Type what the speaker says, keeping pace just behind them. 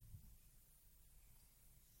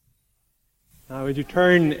Would you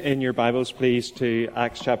turn in your Bibles, please, to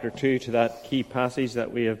Acts chapter 2, to that key passage that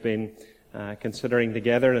we have been considering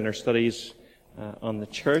together in our studies on the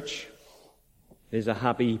church. It is a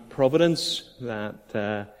happy providence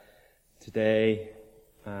that today,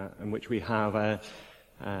 in which we have a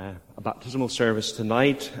baptismal service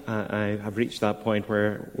tonight, I have reached that point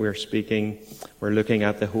where we're looking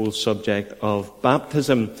at the whole subject of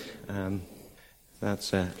baptism.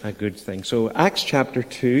 That's a good thing. So Acts chapter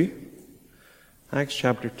 2,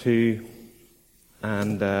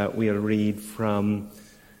 and we'll read from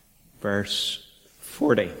verse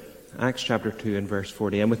 40. Acts chapter 2 and verse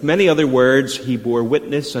 40. And with many other words he bore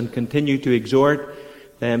witness and continued to exhort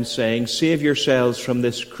them, saying, "Save yourselves from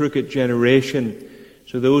this crooked generation."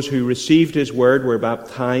 So those who received his word were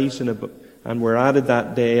baptized, and were added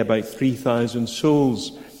that day about 3,000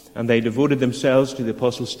 souls. And they devoted themselves to the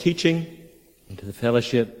apostles' teaching, and to the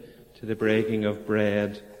fellowship, to the breaking of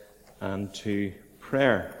bread, and to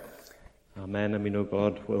prayer. Amen. And we know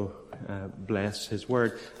God will bless his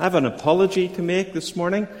word. I have an apology to make this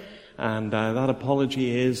morning, and that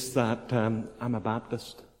apology is that I'm a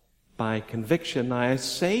Baptist by conviction. Now, I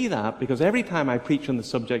say that because every time I preach on the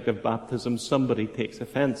subject of baptism, somebody takes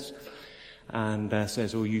offense and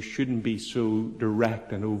says, "Oh, you shouldn't be so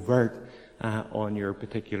direct and overt on your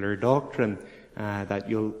particular doctrine, that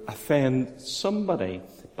you'll offend somebody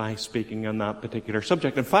by speaking on that particular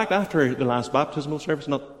subject." In fact, after the last baptismal service,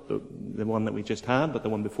 not the one that we just had, but the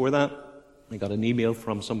one before that, I got an email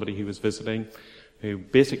from somebody who was visiting who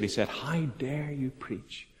basically said, "How dare you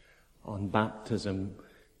preach on baptism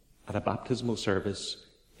at a baptismal service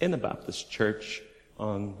in a Baptist church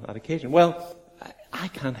on that occasion?" Well, I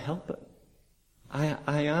can't help it.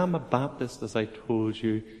 I am a Baptist, as I told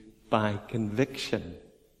you, by conviction.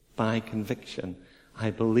 By conviction.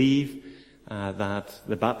 I believe that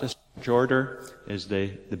the Baptist order is the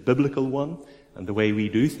biblical one, and the way we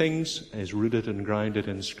do things is rooted and grounded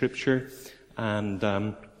in Scripture. And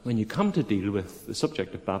when you come to deal with the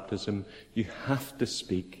subject of baptism, you have to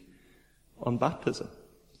speak on baptism.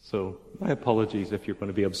 So my apologies if you're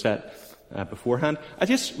going to be upset beforehand. I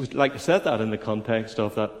just would like to set that in the context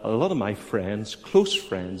of that a lot of my friends, close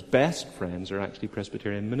friends, best friends, are actually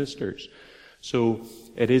Presbyterian ministers. So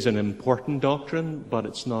it is an important doctrine, but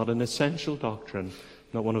it's not an essential doctrine.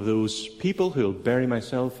 Not one of those people who'll bury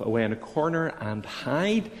myself away in a corner and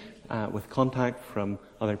hide with contact from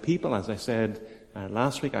other people. As I said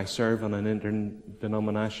last week, I serve on an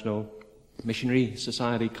interdenominational missionary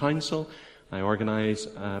society council. I organize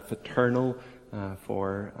a fraternal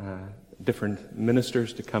for different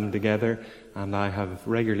ministers to come together, and I have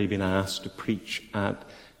regularly been asked to preach at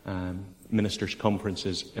ministers'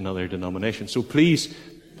 conferences in other denominations. So please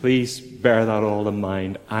bear that all in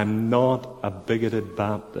mind. I'm not a bigoted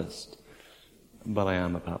Baptist, but I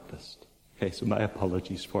am a Baptist. Okay, so my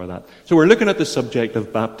apologies for that. So we're looking at the subject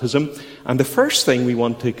of baptism, and the first thing we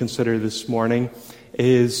want to consider this morning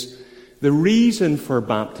is the reason for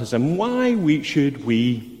baptism. Why should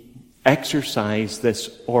we exercise this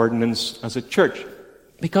ordinance as a church?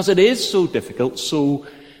 Because it is so difficult, so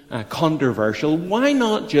controversial. Why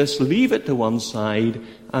not just leave it to one side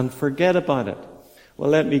and forget about it? Well,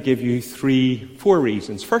 let me give you 4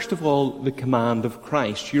 reasons. First of all, the command of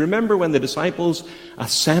Christ. You remember when the disciples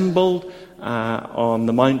assembled on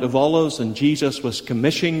the Mount of Olives and Jesus was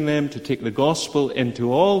commissioning them to take the gospel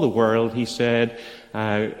into all the world. He said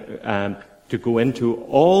to go into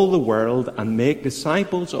all the world and make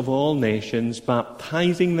disciples of all nations,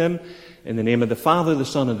 baptizing them in the name of the Father, the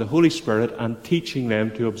Son, and the Holy Spirit, and teaching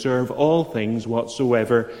them to observe all things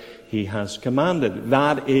whatsoever he has commanded.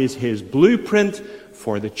 That is his blueprint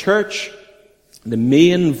for the church. The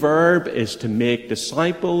main verb is to make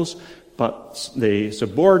disciples, but the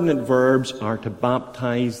subordinate verbs are to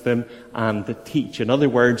baptize them and to teach. In other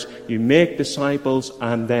words, you make disciples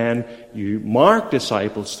and then you mark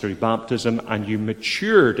disciples through baptism, and you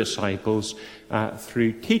mature disciples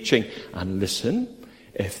through teaching. And listen,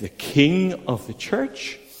 if the king of the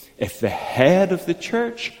church, if the head of the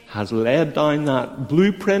church has laid down that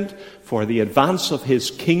blueprint for the advance of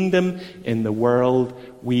his kingdom in the world,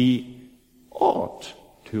 we ought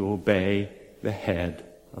to obey the head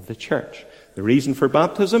of the church. The reason for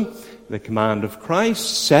baptism, the command of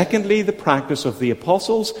Christ. Secondly, the practice of the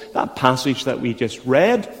apostles. That passage that we just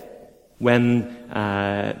read, when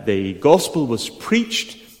the gospel was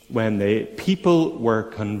preached, when the people were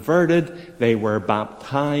converted, they were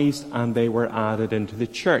baptized and they were added into the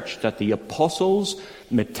church. That the apostles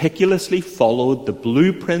meticulously followed the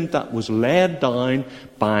blueprint that was laid down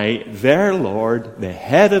by their Lord, the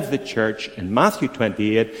head of the church, in Matthew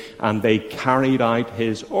 28, and they carried out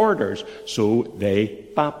his orders. So they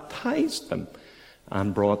baptized them.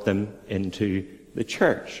 and brought them into the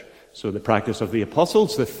church. So the practice of the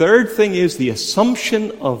apostles. The third thing is the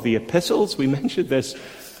assumption of the epistles. We mentioned this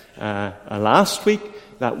last week,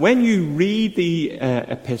 that when you read the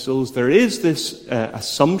epistles, there is this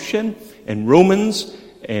assumption in Romans,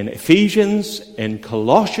 in Ephesians, in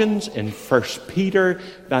Colossians, in 1 Peter,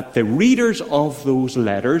 that the readers of those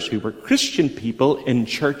letters, who were Christian people in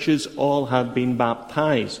churches, all had been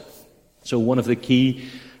baptized. So one of the key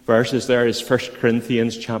verses there is 1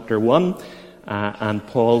 Corinthians chapter 1, and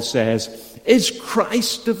Paul says, "Is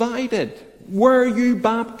Christ divided? Were you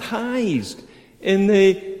baptized in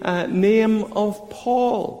the name of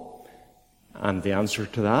Paul?" And the answer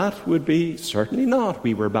to that would be, certainly not.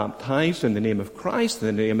 We were baptized in the name of Christ, in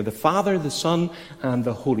the name of the Father, the Son, and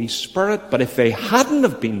the Holy Spirit. But if they hadn't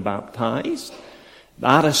have been baptized,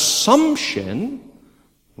 that assumption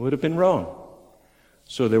would have been wrong.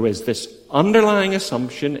 So there was this underlying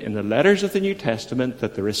assumption in the letters of the New Testament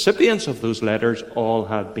that the recipients of those letters all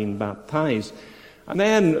had been baptized. And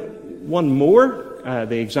then one more,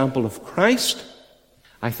 the example of Christ.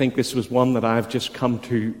 I think this was one that I've just come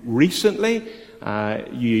to recently.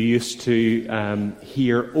 You used to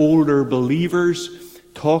hear older believers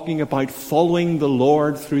talking about following the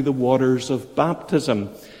Lord through the waters of baptism.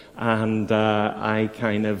 And I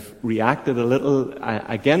kind of reacted a little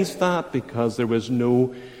against that because there was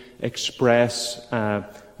no express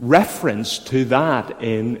reference to that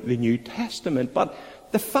in the New Testament. But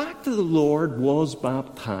the fact that the Lord was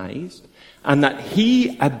baptized and that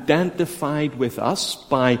he identified with us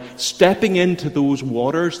by stepping into those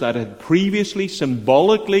waters that had previously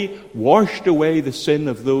symbolically washed away the sin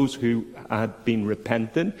of those who had been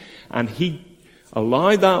repentant, and he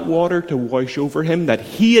allowed that water to wash over him, that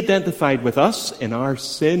he identified with us in our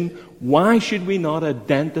sin, why should we not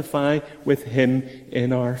identify with him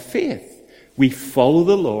in our faith? We follow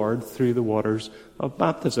the Lord through the waters of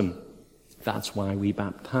baptism. That's why we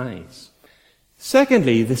baptize.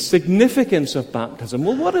 Secondly, the significance of baptism.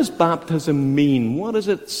 Well, what does baptism mean? What does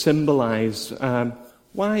it symbolize?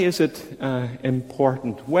 Why is it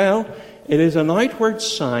important? Well, it is an outward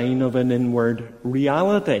sign of an inward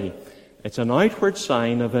reality. It's an outward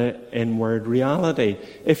sign of an inward reality.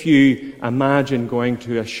 If you imagine going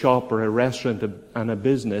to a shop or a restaurant and a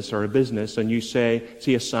business, and you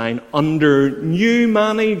see a sign, "Under new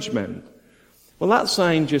management," well, that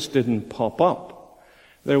sign just didn't pop up.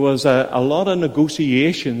 There was a lot of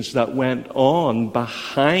negotiations that went on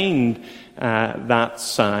behind that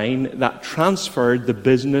sign that transferred the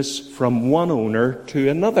business from one owner to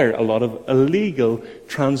another. A lot of illegal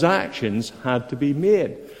transactions had to be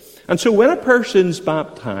made. And so when a person's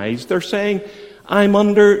baptized, they're saying, "I'm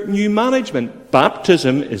under new management."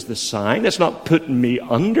 Baptism is the sign. It's not putting me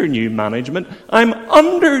under new management. I'm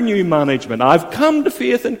under new management. I've come to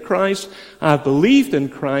faith in Christ. I've believed in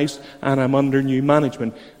Christ, and I'm under new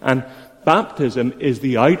management. And baptism is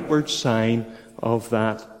the outward sign of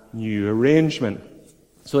that new arrangement.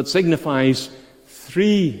 So it signifies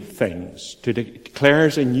three things. It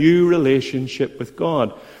declares a new relationship with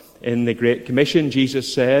God. In the Great Commission,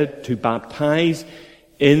 Jesus said to baptize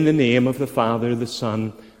in the name of the Father, the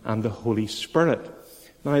Son, and the Holy Spirit.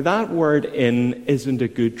 Now, that word "in" isn't a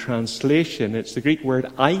good translation. It's the Greek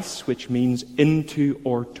word "eis," which means into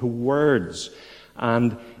or towards.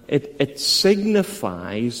 And it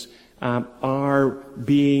signifies our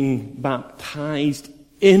being baptized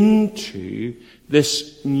into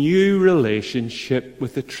this new relationship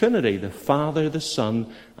with the Trinity, the Father, the Son,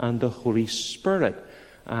 and the Holy Spirit.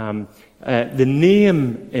 The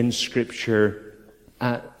name in Scripture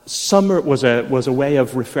was a way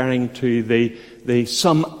of referring to the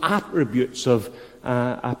some attributes of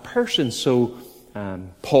a person. So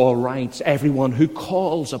Paul writes, "Everyone who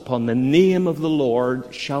calls upon the name of the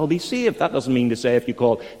Lord shall be saved." That doesn't mean to say if you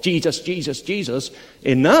call Jesus, Jesus, Jesus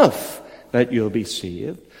enough that you'll be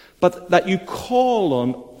saved, but that you call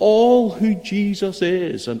on all who Jesus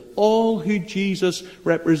is and all who Jesus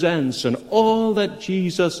represents and all that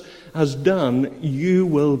Jesus has done, you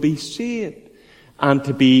will be saved. And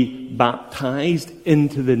to be baptized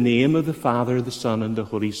into the name of the Father, the Son, and the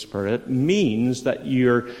Holy Spirit means that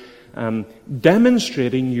you're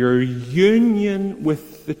demonstrating your union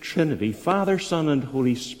with the Trinity, Father, Son, and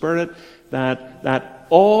Holy Spirit, that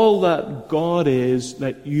all that God is,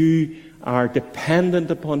 that you are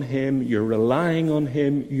dependent upon him, you're relying on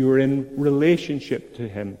him, you're in relationship to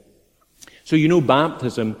him. So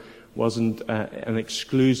baptism wasn't an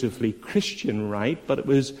exclusively Christian rite, but it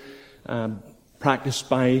was practiced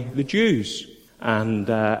by the Jews.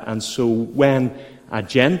 And so when a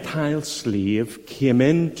Gentile slave came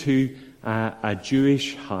into a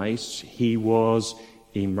Jewish house, he was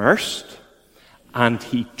immersed and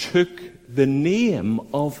he took the name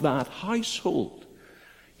of that household.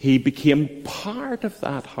 He became part of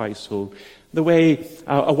that household. The way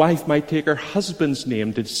a wife might take her husband's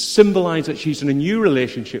name to symbolize that she's in a new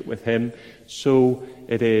relationship with him, so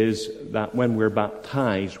it is that when we're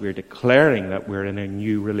baptized, we're declaring that we're in a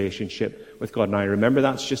new relationship with God. Now remember,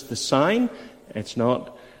 that's just the sign. It's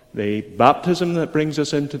not the baptism that brings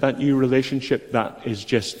us into that new relationship. That is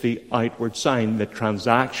just the outward sign. The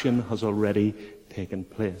transaction has already taken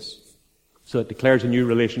place. So it declares a new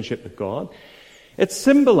relationship with God. It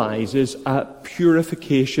symbolizes a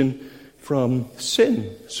purification from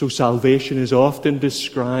sin. So salvation is often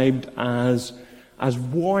described as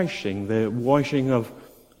washing, the washing of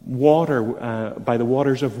water by the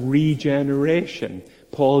waters of regeneration.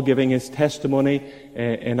 Paul, giving his testimony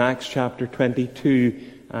in Acts chapter 22,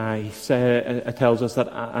 tells us that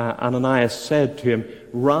Ananias said to him,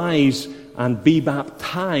 "Rise and be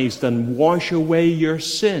baptized and wash away your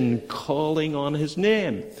sin," calling on his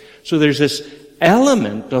name. So there's this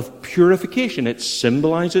element of purification. It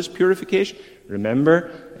symbolizes purification. Remember,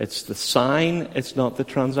 it's the sign, it's not the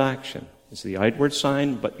transaction. It's the outward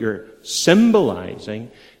sign, but you're symbolizing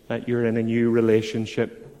that you're in a new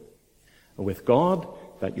relationship with God,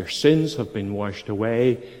 that your sins have been washed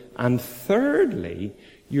away, and thirdly,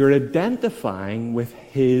 you're identifying with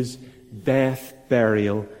his death,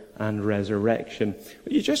 burial, and resurrection.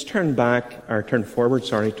 You just turn forward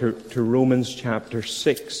to Romans chapter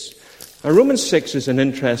 6. Now, Romans 6 is an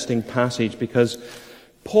interesting passage because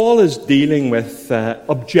Paul is dealing with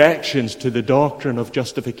objections to the doctrine of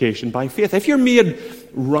justification by faith. If you're made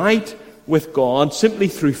right with God simply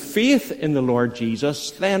through faith in the Lord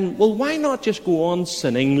Jesus, then, well, why not just go on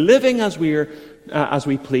sinning, living as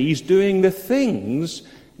we please, doing the things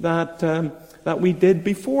that we did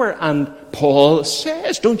before? And Paul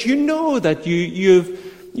says, don't you know that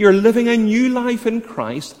you're living a new life in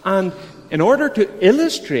Christ? And in order to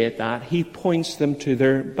illustrate that, he points them to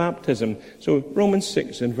their baptism. So Romans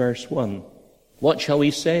 6 and verse 1. What shall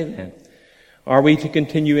we say then? Are we to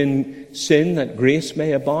continue in sin that grace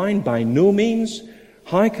may abound? By no means.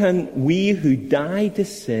 How can we who died to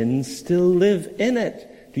sin still live in it?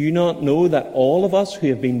 Do you not know that all of us who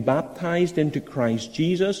have been baptized into Christ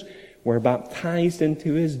Jesus were baptized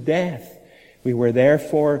into his death? We were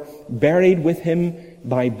therefore buried with him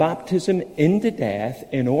by baptism into death,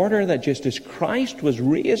 in order that just as Christ was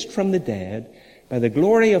raised from the dead by the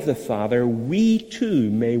glory of the Father, we too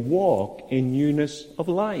may walk in newness of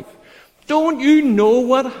life. Don't you know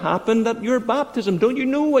what happened at your baptism? Don't you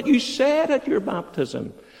know what you said at your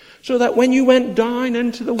baptism? So that when you went down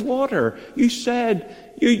into the water, you said,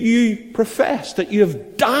 you professed that you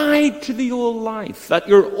have died to the old life, that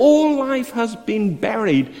your old life has been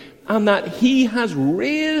buried, and that he has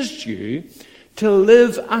raised you to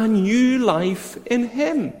live a new life in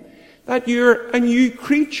him. That you're a new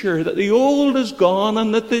creature, that the old is gone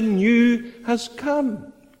and that the new has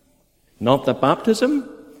come. Not that baptism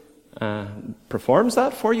performs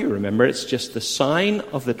that for you. Remember, it's just the sign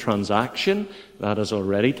of the transaction that has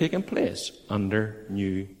already taken place under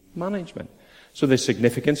new management. So the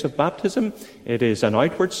significance of baptism, it is an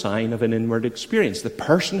outward sign of an inward experience. The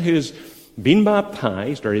person who's been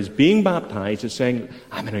baptized or is being baptized is saying,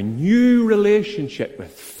 I'm in a new relationship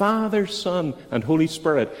with Father, Son, and Holy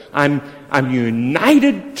Spirit. I'm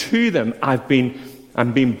united to them. I'm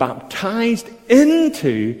being baptized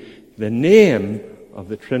into the name of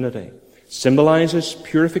the Trinity. Symbolizes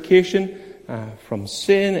purification from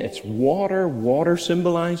sin. It's water. Water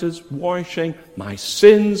symbolizes washing. My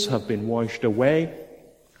sins have been washed away.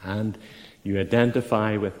 And you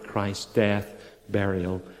identify with Christ's death,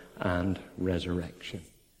 burial, and resurrection.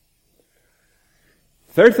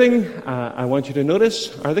 Third thing I want you to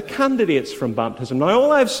notice are the candidates from baptism. Now,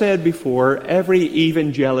 all I've said before, every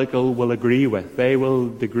evangelical will agree with. They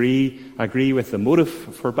will agree with the motive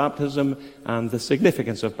for baptism and the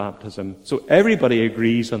significance of baptism. So everybody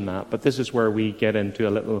agrees on that, but this is where we get into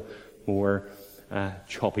a little more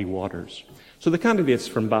choppy waters. So the candidates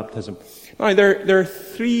from baptism. Now, there are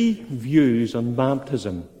three views on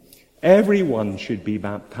baptism. Everyone should be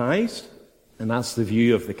baptized, and that's the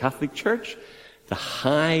view of the Catholic Church, the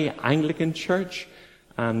High Anglican Church,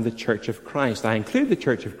 and the Church of Christ. I include the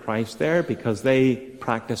Church of Christ there because they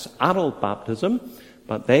practice adult baptism,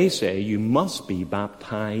 but they say you must be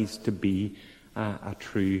baptized to be a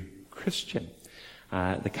true Christian.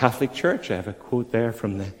 The Catholic Church, I have a quote there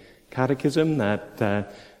from the Catechism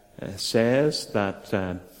that says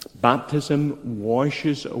that baptism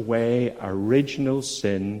washes away original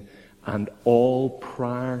sin and all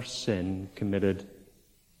prior sin committed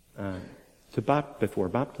before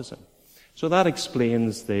baptism. So that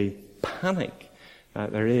explains the panic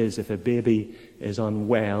there is if a baby is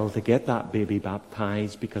unwell, to get that baby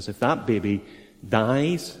baptized, because if that baby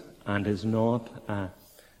dies and is not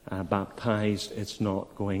baptized, it's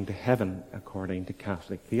not going to heaven, according to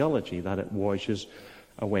Catholic theology, that it washes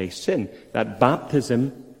away sin. That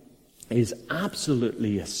baptism is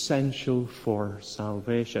absolutely essential for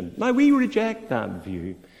salvation. Now, we reject that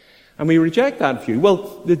view. And we reject that view.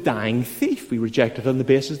 Well, the dying thief, we reject it on the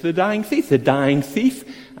basis of the dying thief. The dying thief,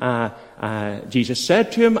 Jesus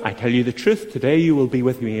said to him, I tell you the truth, today you will be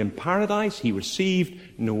with me in paradise. He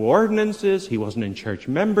received no ordinances, he wasn't in church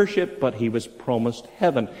membership, but he was promised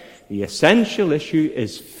heaven. The essential issue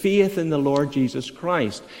is faith in the Lord Jesus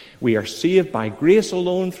Christ. We are saved by grace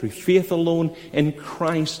alone, through faith alone, in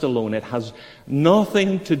Christ alone. It has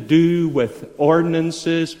nothing to do with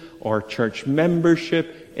ordinances or church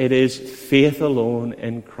membership. It is faith alone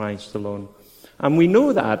in Christ alone. And we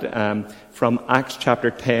know that from Acts chapter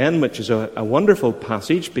 10, which is a wonderful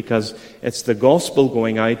passage because it's the gospel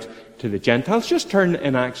going out to the Gentiles. Just turn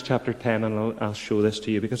in Acts chapter 10 and I'll show this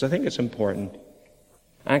to you because I think it's important.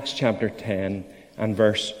 Acts chapter 10 and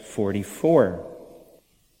verse 44.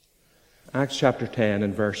 Acts chapter 10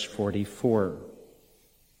 and verse 44.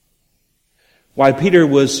 While Peter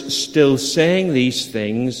was still saying these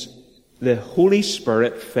things, the Holy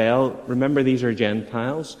Spirit fell, remember these are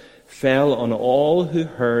Gentiles, fell on all who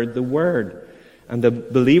heard the word. And the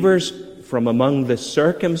believers from among the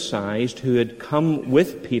circumcised who had come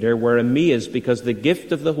with Peter were amazed because the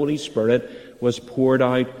gift of the Holy Spirit was poured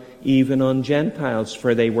out even on Gentiles,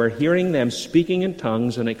 for they were hearing them speaking in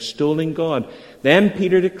tongues and extolling God. Then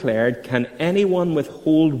Peter declared, can anyone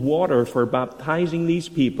withhold water for baptizing these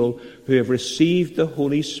people who have received the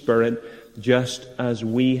Holy Spirit just as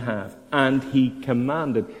we have? And he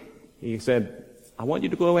commanded, he said, I want you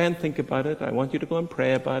to go away and think about it. I want you to go and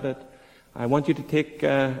pray about it. I want you to take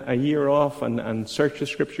a year off and search the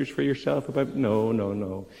scriptures for yourself about it.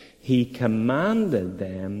 No. He commanded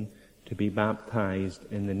them to be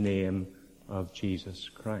baptized in the name of Jesus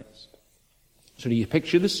Christ. So do you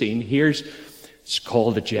picture the scene? It's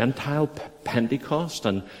called the Gentile Pentecost,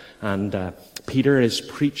 and Peter is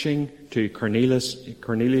preaching to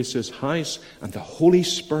Cornelius's house, and the Holy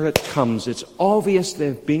Spirit comes. It's obvious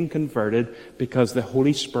they've been converted because the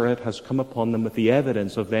Holy Spirit has come upon them with the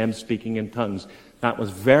evidence of them speaking in tongues. That was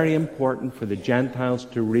very important for the Gentiles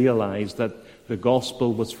to realize that the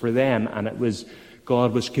gospel was for them, and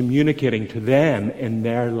God was communicating to them in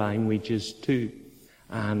their languages too.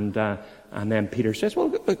 And then Peter says, well,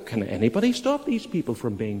 can anybody stop these people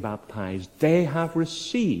from being baptized? They have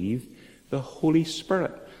received the Holy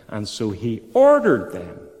Spirit. And so he ordered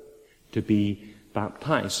them to be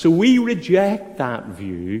baptized. So we reject that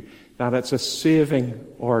view that it's a saving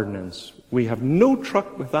ordinance. We have no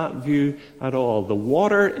truck with that view at all. The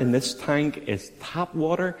water in this tank is tap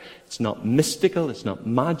water. It's not mystical. It's not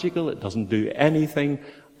magical. It doesn't do anything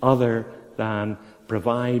other than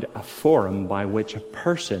provide a forum by which a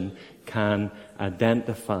person can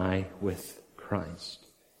identify with Christ.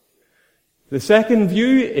 The second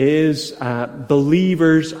view is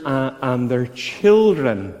believers and their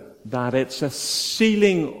children, that it's a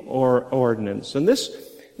sealing or ordinance. And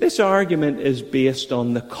this argument is based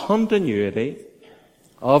on the continuity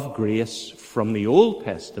of grace from the Old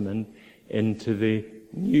Testament into the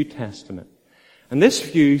New Testament. And this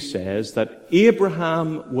view says that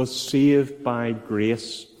Abraham was saved by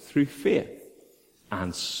grace through faith.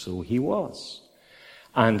 And so he was.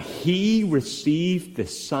 And he received the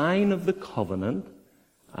sign of the covenant,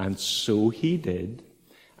 and so he did.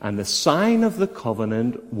 And the sign of the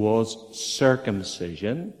covenant was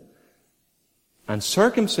circumcision. And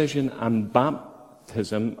circumcision and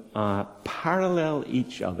baptism parallel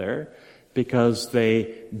each other because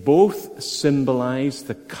they both symbolize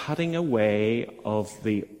the cutting away of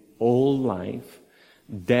the old life,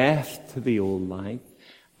 death to the old life,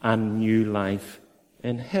 and new life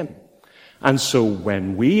in him. And so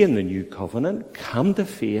when we in the new covenant come to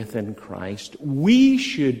faith in Christ, we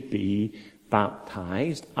should be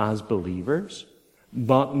baptized as believers,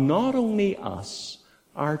 but not only us,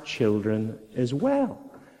 our children as well.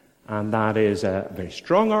 And that is a very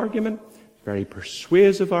strong argument, very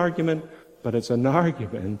persuasive argument, but it's an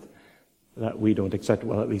argument that we don't accept.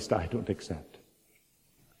 Well, at least I don't accept.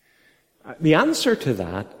 The answer to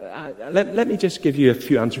that, let me just give you a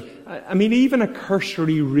few answers. I mean, even a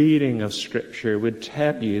cursory reading of Scripture would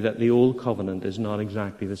tell you that the Old Covenant is not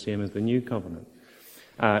exactly the same as the New Covenant.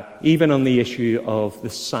 Even on the issue of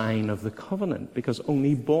the sign of the covenant, because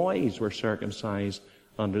only boys were circumcised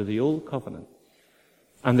under the Old Covenant.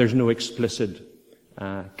 And there's no explicit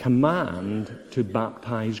command to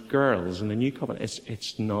baptize girls in the New Covenant.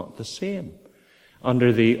 It's not the same.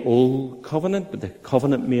 Under the old covenant, the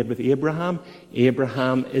covenant made with Abraham,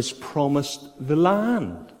 Abraham is promised the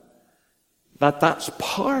land. That's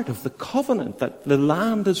part of the covenant, that the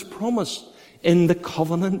land is promised in the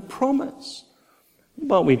covenant promise.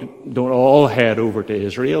 But we don't all head over to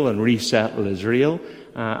Israel and resettle Israel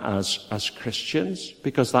as Christians,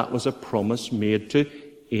 because that was a promise made to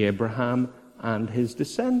Abraham and his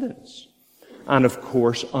descendants. And of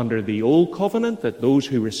course, under the old covenant, that those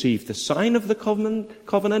who received the sign of the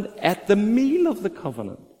covenant ate the meal of the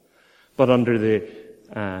covenant. But under the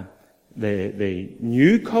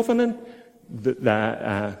new covenant,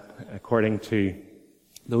 according to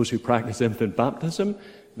those who practice infant baptism,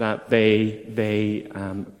 that they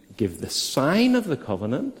give the sign of the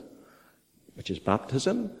covenant, which is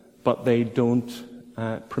baptism, but they don't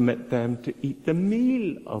permit them to eat the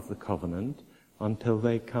meal of the covenant until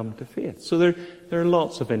they come to faith. So there are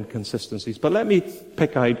lots of inconsistencies. But let me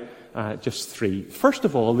pick out just three. First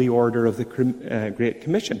of all, the order of the Great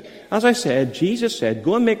Commission. As I said, Jesus said,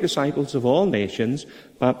 "Go and make disciples of all nations,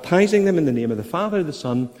 baptizing them in the name of the Father, the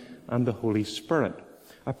Son, and the Holy Spirit."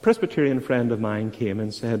 A Presbyterian friend of mine came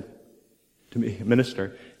and said to me, a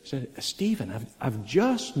minister, he said, "Stephen, I've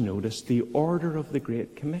just noticed the order of the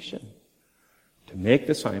Great Commission. To make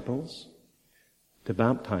disciples, to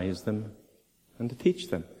baptize them, and to teach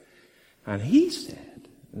them." And he said,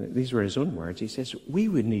 these were his own words, he says, "We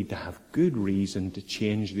would need to have good reason to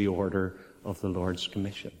change the order of the Lord's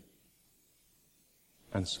Commission."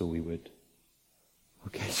 And so we would.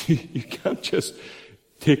 Okay, you can't just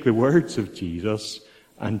take the words of Jesus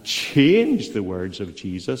and change the words of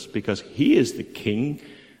Jesus, because he is the king,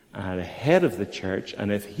 the head of the church,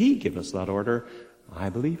 and if he gives us that order, I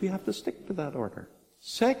believe we have to stick to that order.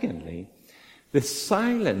 Secondly, the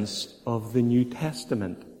silence of the New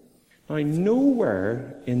Testament. Now,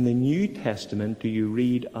 nowhere in the New Testament do you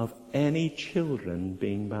read of any children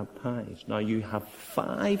being baptized. Now, you have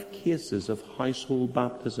 5 cases of household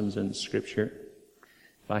baptisms in Scripture.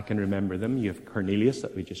 If I can remember them, you have Cornelius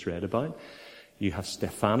that we just read about. You have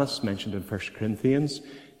Stephanas mentioned in 1 Corinthians.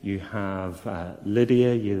 You have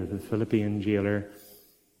Lydia, you have the Philippian jailer.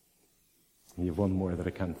 And you have one more that I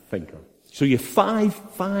can't think of. So you have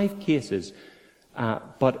five cases.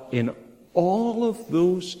 But in all of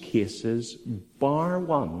those cases, bar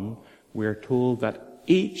one, we're told that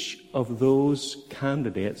each of those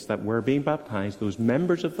candidates that were being baptized, those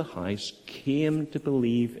members of the house, came to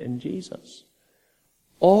believe in Jesus.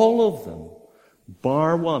 All of them,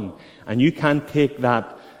 bar one. And you can't take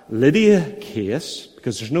that Lydia case,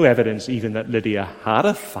 because there's no evidence even that Lydia had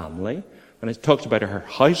a family. When it talks about her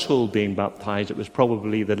household being baptized, it was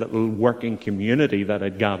probably the little working community that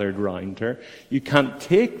had gathered round her. You can't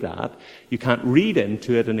take that. You can't read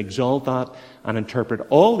into it and exalt that and interpret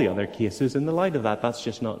all the other cases in the light of that. That's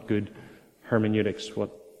just not good hermeneutics, what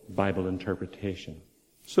Bible interpretation.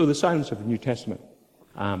 So the silence of the New Testament.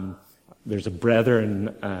 There's a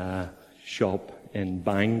Brethren shop in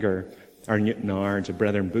Bangor, or Newtownards, a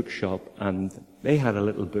Brethren bookshop, and they had a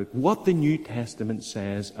little book, What the New Testament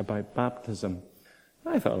Says About Baptism.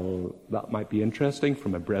 I thought, oh, that might be interesting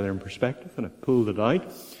from a Brethren perspective, and I pulled it out.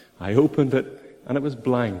 I opened it, and it was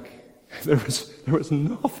blank. There was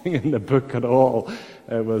nothing in the book at all.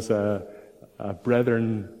 It was a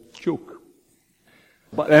Brethren joke.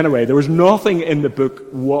 But anyway, there was nothing in the book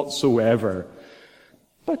whatsoever.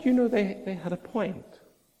 But, you know, they had a point.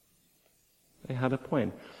 They had a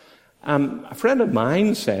point. A friend of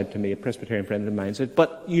mine said to me, a Presbyterian friend of mine said,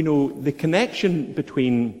 but, you know, the connection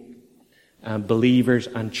between believers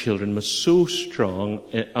and children was so strong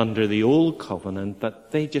under the old covenant that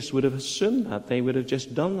they just would have assumed that. They would have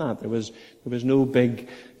just done that. There was no big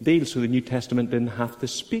deal, so the New Testament didn't have to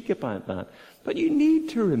speak about that. But you need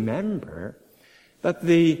to remember that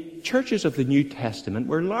the churches of the New Testament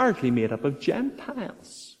were largely made up of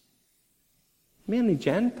Gentiles. Mainly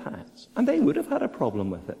Gentiles. And they would have had a problem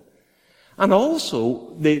with it. And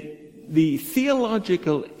also, the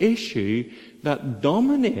theological issue that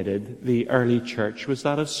dominated the early church was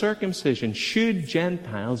that of circumcision. Should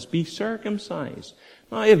Gentiles be circumcised?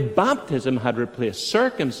 Now, if baptism had replaced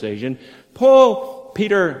circumcision, Paul,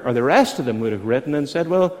 Peter, or the rest of them would have written and said,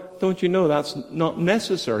 well, don't you know that's not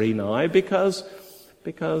necessary now because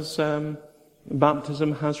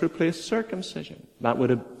baptism has replaced circumcision. That would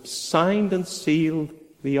have signed and sealed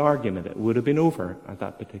the argument. It would have been over at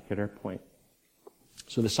that particular point.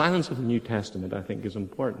 So the silence of the New Testament, I think, is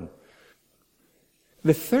important.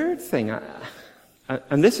 The third thing,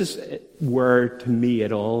 and this is where, to me,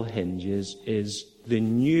 it all hinges, is the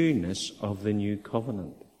newness of the New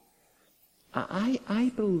Covenant.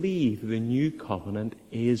 I believe the New Covenant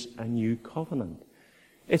is a new covenant.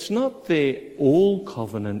 It's not the old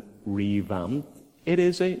covenant revamped. It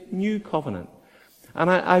is a new covenant. And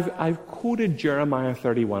I've quoted Jeremiah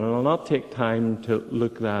 31, and I'll not take time to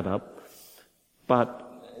look that up.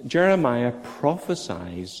 But Jeremiah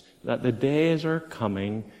prophesies that the days are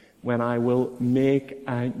coming when I will make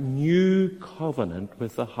a new covenant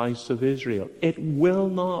with the house of Israel. It will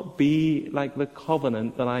not be like the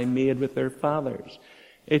covenant that I made with their fathers.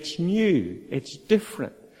 It's new. It's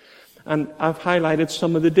different. And I've highlighted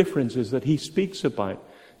some of the differences that he speaks about.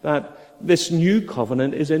 That this new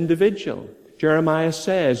covenant is individual. Jeremiah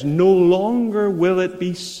says, no longer will it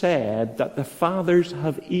be said that the fathers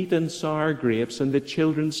have eaten sour grapes and the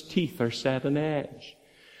children's teeth are set on edge.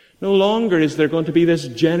 No longer is there going to be this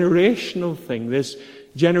generational thing, this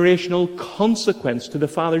generational consequence to the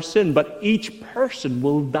father's sin, but each person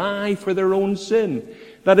will die for their own sin.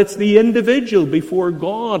 That it's the individual before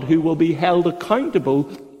God who will be held accountable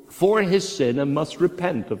for his sin and must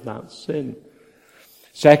repent of that sin.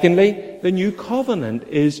 Secondly, the new covenant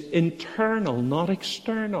is internal, not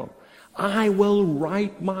external. I will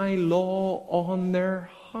write my law on their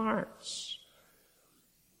hearts.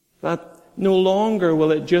 That no longer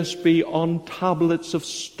will it just be on tablets of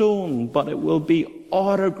stone, but it will be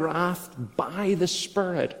autographed by the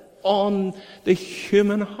Spirit on the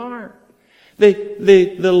human heart.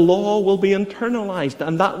 The law will be internalized,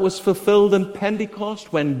 and that was fulfilled in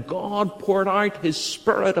Pentecost when God poured out His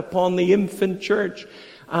Spirit upon the infant church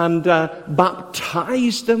and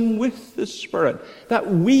baptized them with the Spirit. That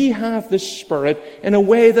we have the Spirit in a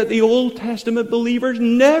way that the Old Testament believers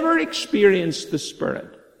never experienced the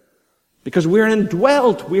Spirit. Because we're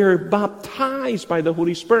indwelt, we're baptized by the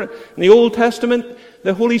Holy Spirit. In the Old Testament,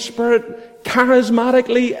 the Holy Spirit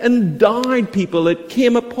charismatically endowed people. It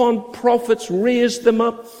came upon prophets, raised them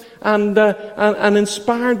up, and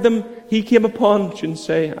inspired them. He came upon, shouldn't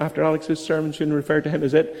say, after Alex's sermon, shouldn't refer to him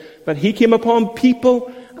as it, but he came upon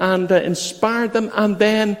people and inspired them and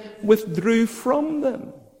then withdrew from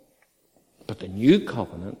them. But the new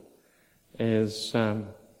covenant is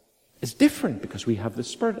different because we have the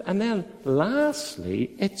Spirit. And then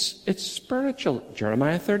lastly, it's spiritual.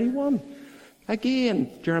 Jeremiah 31. Again,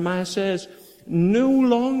 Jeremiah says, no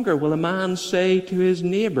longer will a man say to his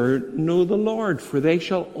neighbor, know the Lord, for they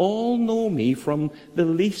shall all know me from the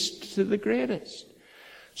least to the greatest.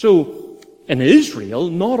 So, in Israel,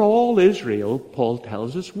 not all Israel, Paul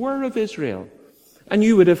tells us, were of Israel. And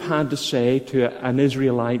you would have had to say to an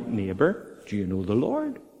Israelite neighbor, do you know the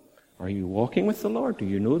Lord? Are you walking with the Lord? Do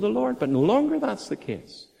you know the Lord? But no longer that's the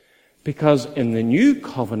case. Because in the new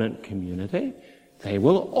covenant community, they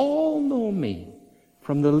will all know me,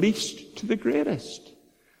 from the least to the greatest.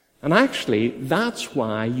 And actually, that's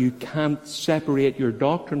why you can't separate your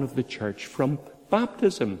doctrine of the church from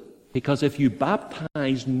baptism. Because if you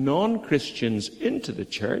baptize non-Christians into the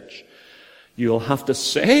church, you'll have to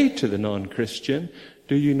say to the non-Christian,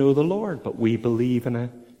 do you know the Lord? But we believe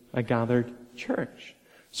in a gathered church.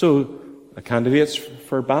 So, the candidates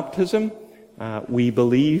for baptism, we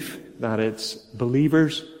believe that it's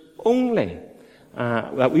believers only.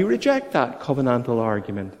 That we reject that covenantal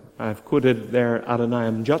argument. I've quoted there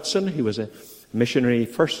Adoniram Judson, who was a missionary,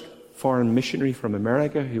 first foreign missionary from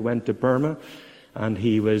America, who went to Burma, and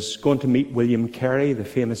he was going to meet William Carey, the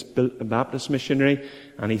famous Baptist missionary,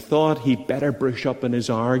 and he thought he'd better brush up on his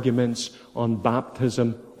arguments on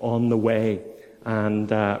baptism on the way. And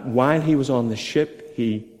while he was on the ship,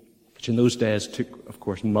 which in those days took, of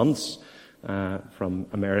course, months from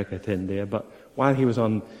America to India, but while he was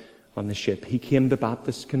on the ship, he came to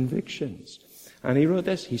Baptist convictions. And he wrote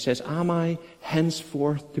this, he says, am I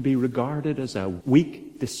henceforth to be regarded as a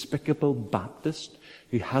weak, despicable Baptist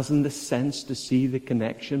who hasn't the sense to see the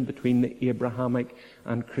connection between the Abrahamic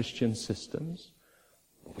and Christian systems?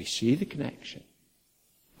 Well, we see the connection.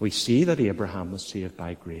 We see that Abraham was saved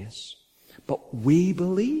by grace. But we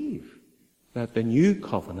believe that the new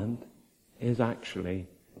covenant is actually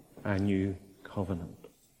a new covenant.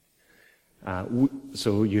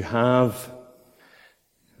 So you have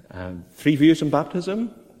three views on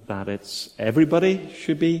baptism, that it's everybody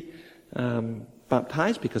should be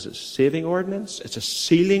baptized because it's a saving ordinance, it's a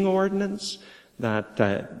sealing ordinance,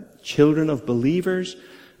 that children of believers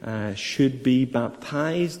should be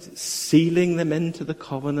baptized, sealing them into the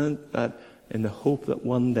covenant, that in the hope that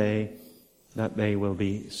one day that they will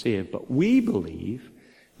be saved. But we believe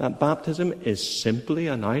that baptism is simply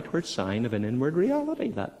an outward sign of an inward reality,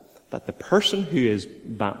 that the person who is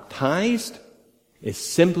baptized is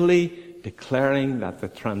simply declaring that the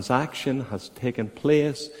transaction has taken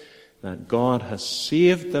place, that God has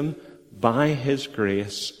saved them by His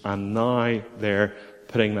grace, and now they're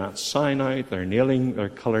putting that sign out, they're nailing their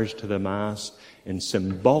colours to the mast in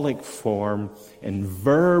symbolic form, in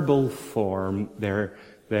verbal form. They're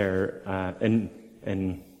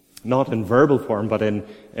not in verbal form, but in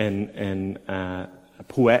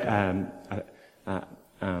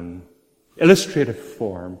illustrative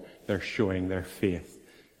form. They're showing their faith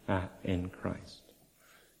in Christ.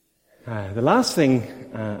 The last thing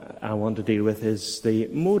I want to deal with is the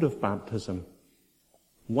mode of baptism.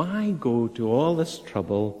 Why go to all this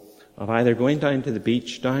trouble of either going down to the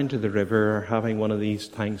beach, down to the river, or having one of these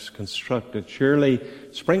tanks constructed? Surely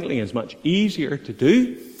sprinkling is much easier to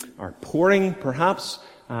do, or pouring perhaps.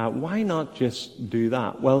 Why not just do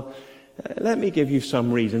that? Well, let me give you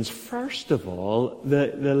some reasons. First of all,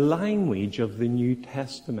 the language of the New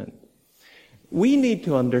Testament. We need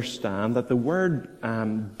to understand that the word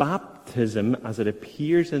baptism, as it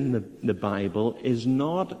appears in the Bible, is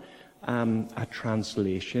not a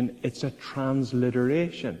translation, it's a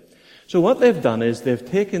transliteration. So what they've done is they've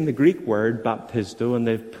taken the Greek word baptizo and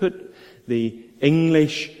they've put the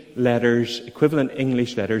English letters, equivalent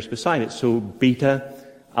English letters beside it. So beta,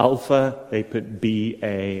 alpha, they put B,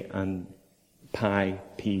 A, and pi,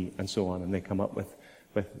 P, and so on, and they come up with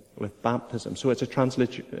baptism. So it's a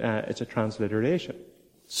transliteration.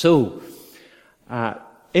 So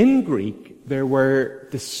in Greek, there were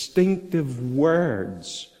distinctive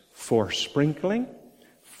words for sprinkling,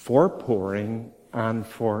 for pouring, and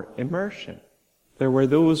for immersion. There were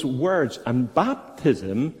those words. And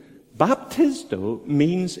baptism, baptizo,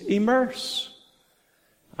 means immerse.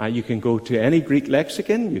 You can go to any Greek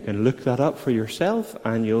lexicon, you can look that up for yourself,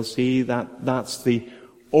 and you'll see that that's the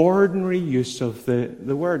ordinary use of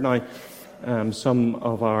the word. Now, some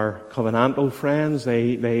of our covenantal friends,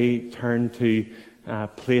 they turn to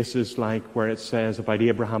places like where it says about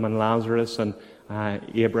Abraham and Lazarus, and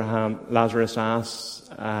Lazarus asks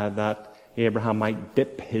that Abraham might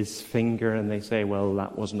dip his finger, and they say, well,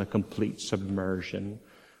 that wasn't a complete submersion.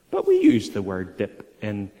 But we use the word dip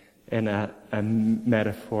in a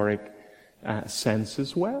metaphoric sense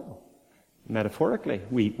as well. Metaphorically,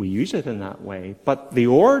 we use it in that way. But the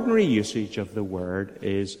ordinary usage of the word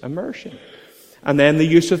is immersion. And then the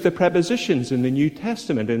use of the prepositions in the New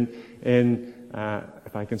Testament.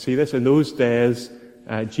 If I can see this, in those days,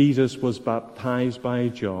 Jesus was baptized by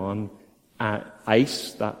John,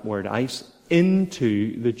 that word ice,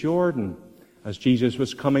 into the Jordan. As Jesus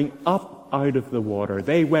was coming up out of the water,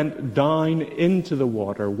 they went down into the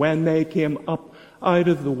water. When they came up out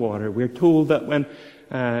of the water, we're told that when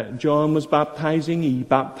John was baptizing, he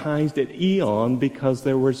baptized at Aenon because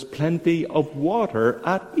there was plenty of water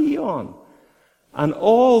at Aenon. And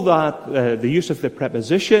all that, the use of the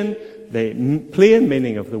preposition, the plain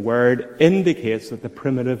meaning of the word, indicates that the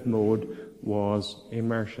primitive mode was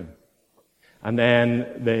immersion. And then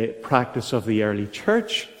the practice of the early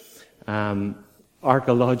church,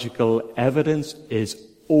 archaeological evidence is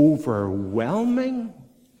overwhelming,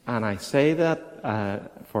 and I say that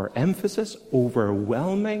for emphasis,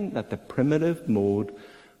 overwhelming, that the primitive mode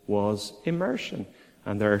was immersion.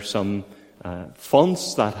 And there are some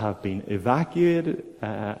fonts that have been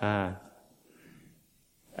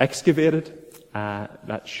excavated,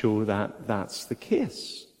 that show that that's the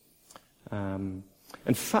case.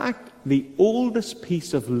 In fact, the oldest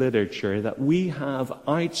piece of literature that we have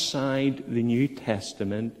outside the New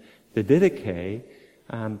Testament, the Didache,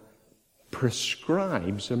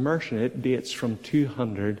 prescribes immersion. It dates from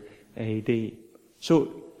 200 AD.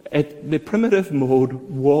 So the primitive mode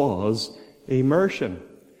was immersion.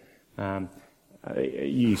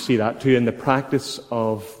 You see that too in the practice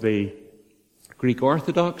of the Greek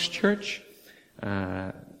Orthodox Church.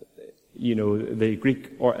 The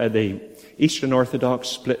Eastern Orthodox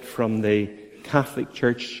split from the Catholic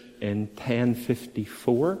Church in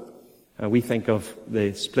 1054. We think of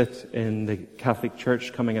the split in the Catholic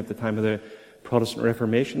Church coming at the time of the Protestant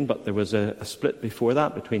Reformation, but there was a split before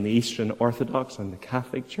that between the Eastern Orthodox and the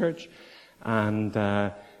Catholic Church. And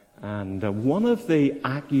one of the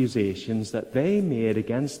accusations that they made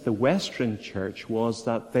against the Western Church was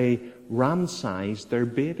that they ram-sized their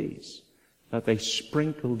babies, that they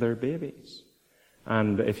sprinkled their babies.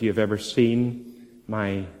 And if you've ever seen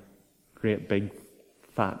my great big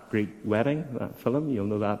fat Greek wedding, that film, you'll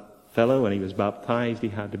know that fellow, when he was baptized, he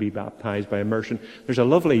had to be baptized by immersion. There's a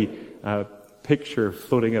lovely picture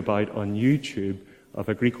floating about on YouTube of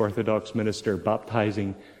a Greek Orthodox minister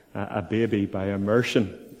baptizing a baby by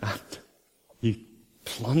immersion. And he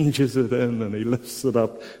plunges it in and he lifts it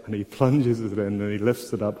up, and he plunges it in and he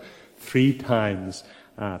lifts it up 3 times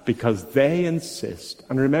because they insist.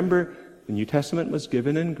 And remember, the New Testament was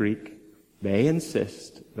given in Greek. They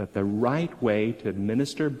insist that the right way to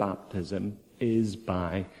administer baptism is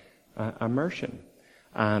by immersion.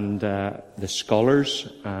 And the scholars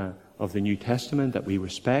of the New Testament that we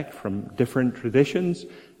respect from different traditions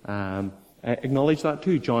acknowledge that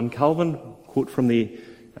too. John Calvin, quote from the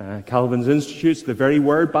Calvin's Institutes, "The very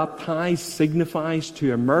word baptize signifies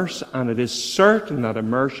to immerse, and it is certain that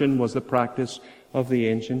immersion was the practice of the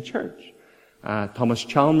ancient church." Thomas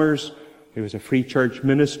Chalmers, who was a free church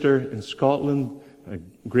minister in Scotland, a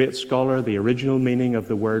great scholar, the original meaning of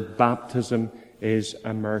the word baptism is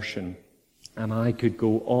immersion. And I could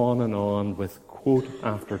go on and on with quote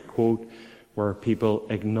after quote where people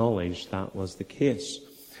acknowledge that was the case.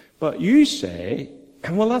 But you say,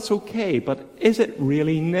 well, that's okay, but is it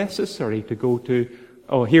really necessary to go to...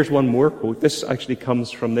 Oh, here's one more quote. This actually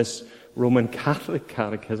comes from this Roman Catholic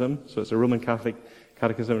catechism. So it's a Roman Catholic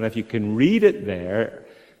catechism, and if you can read it there,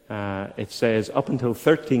 it says, up until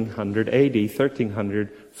 1300, AD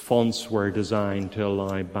 1300, fonts were designed to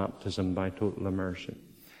allow baptism by total immersion.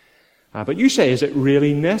 But you say, is it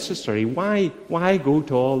really necessary? Why go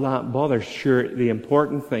to all that bother? Sure, the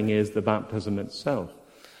important thing is the baptism itself.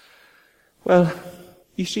 Well,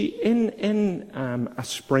 you see, in a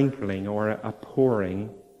sprinkling or a pouring,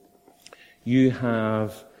 you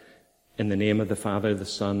have, in the name of the Father, the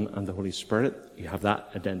Son, and the Holy Spirit, you have that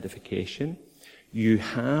identification. You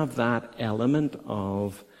have that element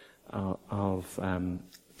of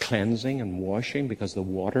cleansing and washing because the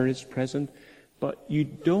water is present. But you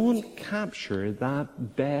don't capture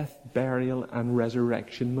that death, burial, and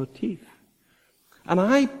resurrection motif. And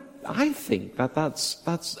I think that's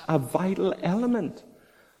a vital element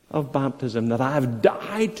of baptism, that I have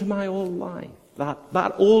died to my old life.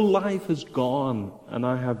 That old life is gone, and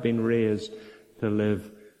I have been raised to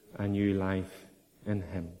live a new life in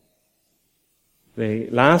Him. The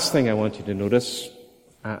last thing I want you to notice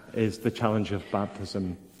is the challenge of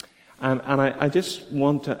baptism. And I just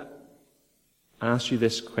want to ask you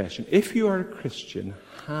this question. If you are a Christian,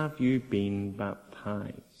 have you been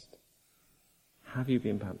baptized? Have you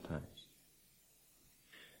been baptized?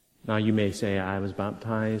 Now you may say, I was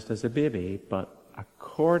baptized as a baby, but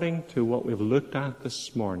according to what we've looked at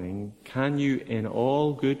this morning, can you in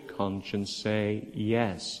all good conscience say,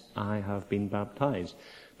 yes, I have been baptized?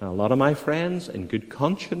 Now a lot of my friends in good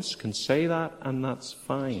conscience can say that, and that's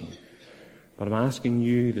fine. But I'm asking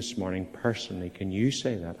you this morning personally, can you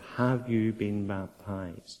say that? Have you been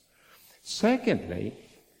baptized? Secondly,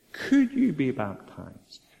 could you be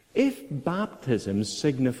baptized? If baptism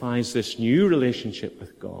signifies this new relationship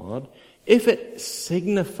with God, if it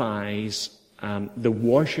signifies the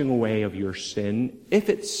washing away of your sin, if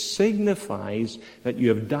it signifies that you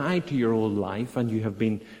have died to your old life and you have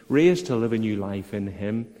been raised to live a new life in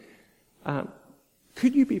Him,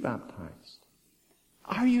 could you be baptized?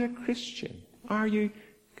 Are you a Christian? Are you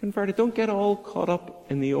converted? Don't get all caught up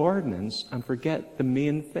in the ordinance and forget the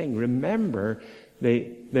main thing. Remember,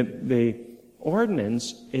 the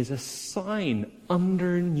ordinance is a sign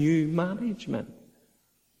under new management.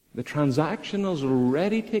 The transaction has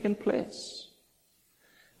already taken place.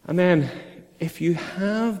 And then, if you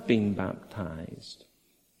have been baptized,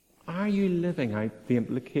 are you living out the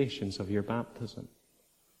implications of your baptism?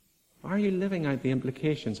 Are you living out the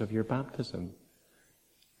implications of your baptism?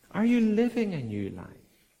 Are you living a new life?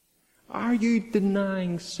 Are you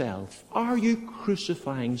denying self? Are you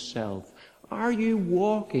crucifying self? Are you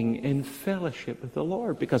walking in fellowship with the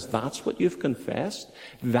Lord? Because that's what you've confessed.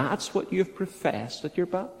 That's what you've professed at your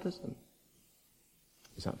baptism.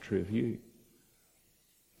 Is that true of you?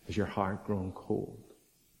 Has your heart grown cold?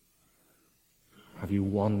 Have you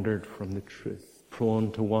wandered from the truth?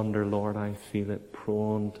 Prone to wander, Lord, I feel it.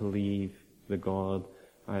 Prone to leave the God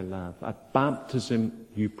I love. At baptism,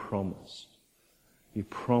 you promised. You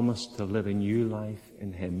promised to live a new life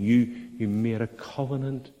in Him. You made a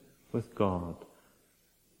covenant with God.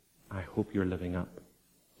 I hope you're living up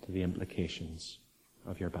to the implications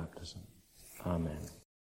of your baptism. Amen.